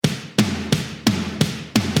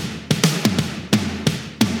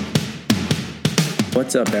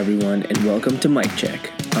What's up, everyone, and welcome to Mic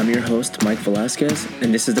Check. I'm your host, Mike Velasquez,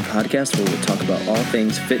 and this is the podcast where we'll talk about all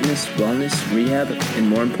things fitness, wellness, rehab, and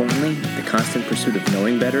more importantly, the constant pursuit of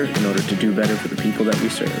knowing better in order to do better for the people that we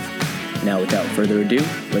serve. Now, without further ado,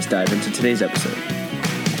 let's dive into today's episode.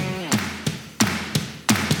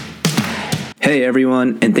 Hey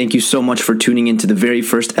everyone, and thank you so much for tuning into the very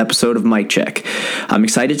first episode of Mic Check. I'm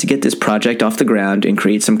excited to get this project off the ground and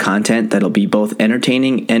create some content that'll be both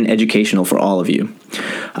entertaining and educational for all of you.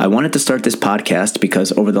 I wanted to start this podcast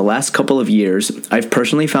because over the last couple of years, I've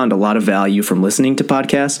personally found a lot of value from listening to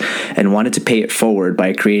podcasts and wanted to pay it forward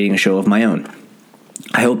by creating a show of my own.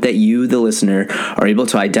 I hope that you, the listener, are able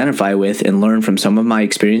to identify with and learn from some of my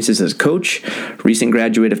experiences as a coach, recent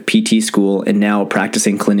graduate of PT school, and now a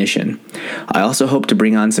practicing clinician. I also hope to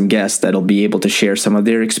bring on some guests that'll be able to share some of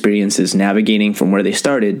their experiences navigating from where they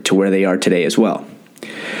started to where they are today as well.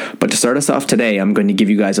 But to start us off today, I'm going to give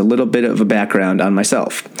you guys a little bit of a background on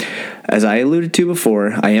myself. As I alluded to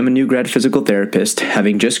before, I am a new grad physical therapist,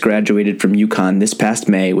 having just graduated from UConn this past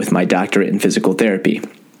May with my doctorate in physical therapy.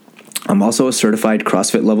 I'm also a certified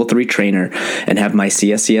CrossFit Level 3 trainer and have my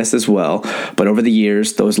CSCS as well, but over the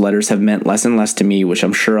years, those letters have meant less and less to me, which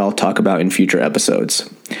I'm sure I'll talk about in future episodes.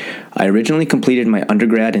 I originally completed my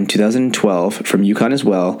undergrad in 2012 from UConn as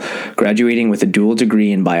well, graduating with a dual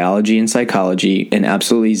degree in biology and psychology and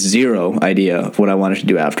absolutely zero idea of what I wanted to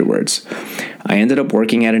do afterwards. I ended up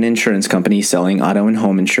working at an insurance company selling auto and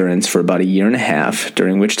home insurance for about a year and a half,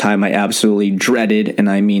 during which time I absolutely dreaded, and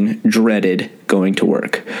I mean dreaded, going to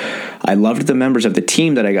work. I loved the members of the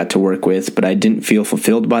team that I got to work with, but I didn't feel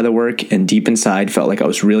fulfilled by the work, and deep inside felt like I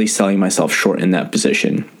was really selling myself short in that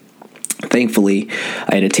position. Thankfully,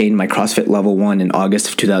 I had attained my CrossFit Level 1 in August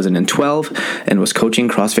of 2012 and was coaching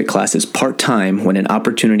CrossFit classes part-time when an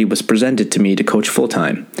opportunity was presented to me to coach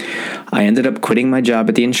full-time. I ended up quitting my job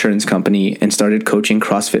at the insurance company and started coaching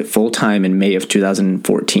CrossFit full-time in May of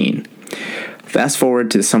 2014. Fast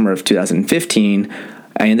forward to the summer of 2015,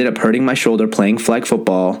 I ended up hurting my shoulder playing flag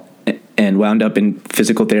football and wound up in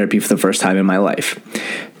physical therapy for the first time in my life.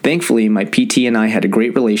 Thankfully, my PT and I had a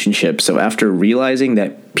great relationship, so after realizing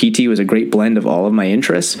that PT was a great blend of all of my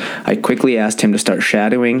interests, I quickly asked him to start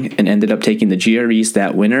shadowing and ended up taking the GREs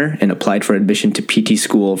that winter and applied for admission to PT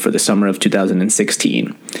school for the summer of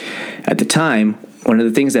 2016. At the time, one of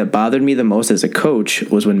the things that bothered me the most as a coach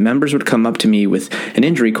was when members would come up to me with an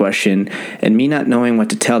injury question and me not knowing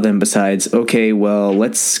what to tell them besides, okay, well,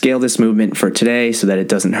 let's scale this movement for today so that it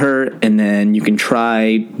doesn't hurt, and then you can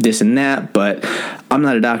try this and that, but I'm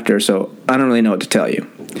not a doctor, so I don't really know what to tell you.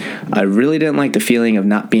 I really didn't like the feeling of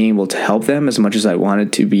not being able to help them as much as I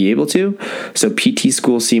wanted to be able to, so PT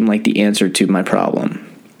school seemed like the answer to my problem.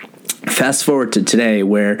 Fast forward to today,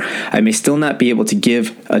 where I may still not be able to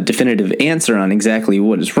give a definitive answer on exactly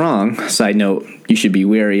what is wrong. Side note, you should be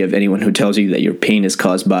wary of anyone who tells you that your pain is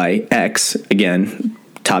caused by X. Again,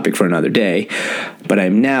 topic for another day. But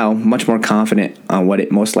I'm now much more confident on what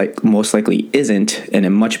it most likely isn't, and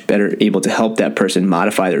am much better able to help that person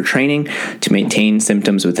modify their training to maintain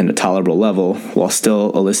symptoms within a tolerable level while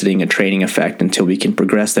still eliciting a training effect until we can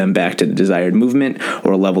progress them back to the desired movement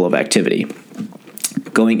or level of activity.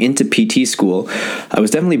 Going into PT school, I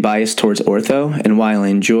was definitely biased towards ortho, and while I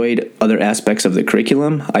enjoyed other aspects of the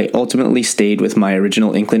curriculum, I ultimately stayed with my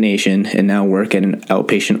original inclination and now work at an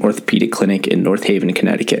outpatient orthopedic clinic in North Haven,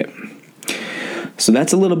 Connecticut. So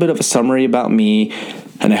that's a little bit of a summary about me,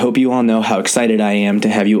 and I hope you all know how excited I am to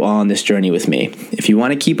have you all on this journey with me. If you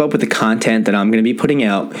want to keep up with the content that I'm going to be putting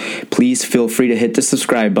out, please feel free to hit the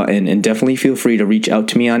subscribe button, and definitely feel free to reach out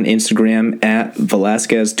to me on Instagram at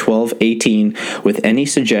Velasquez1218 with any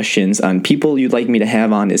suggestions on people you'd like me to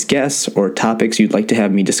have on as guests or topics you'd like to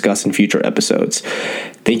have me discuss in future episodes.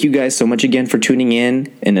 Thank you guys so much again for tuning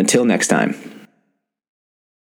in, and until next time.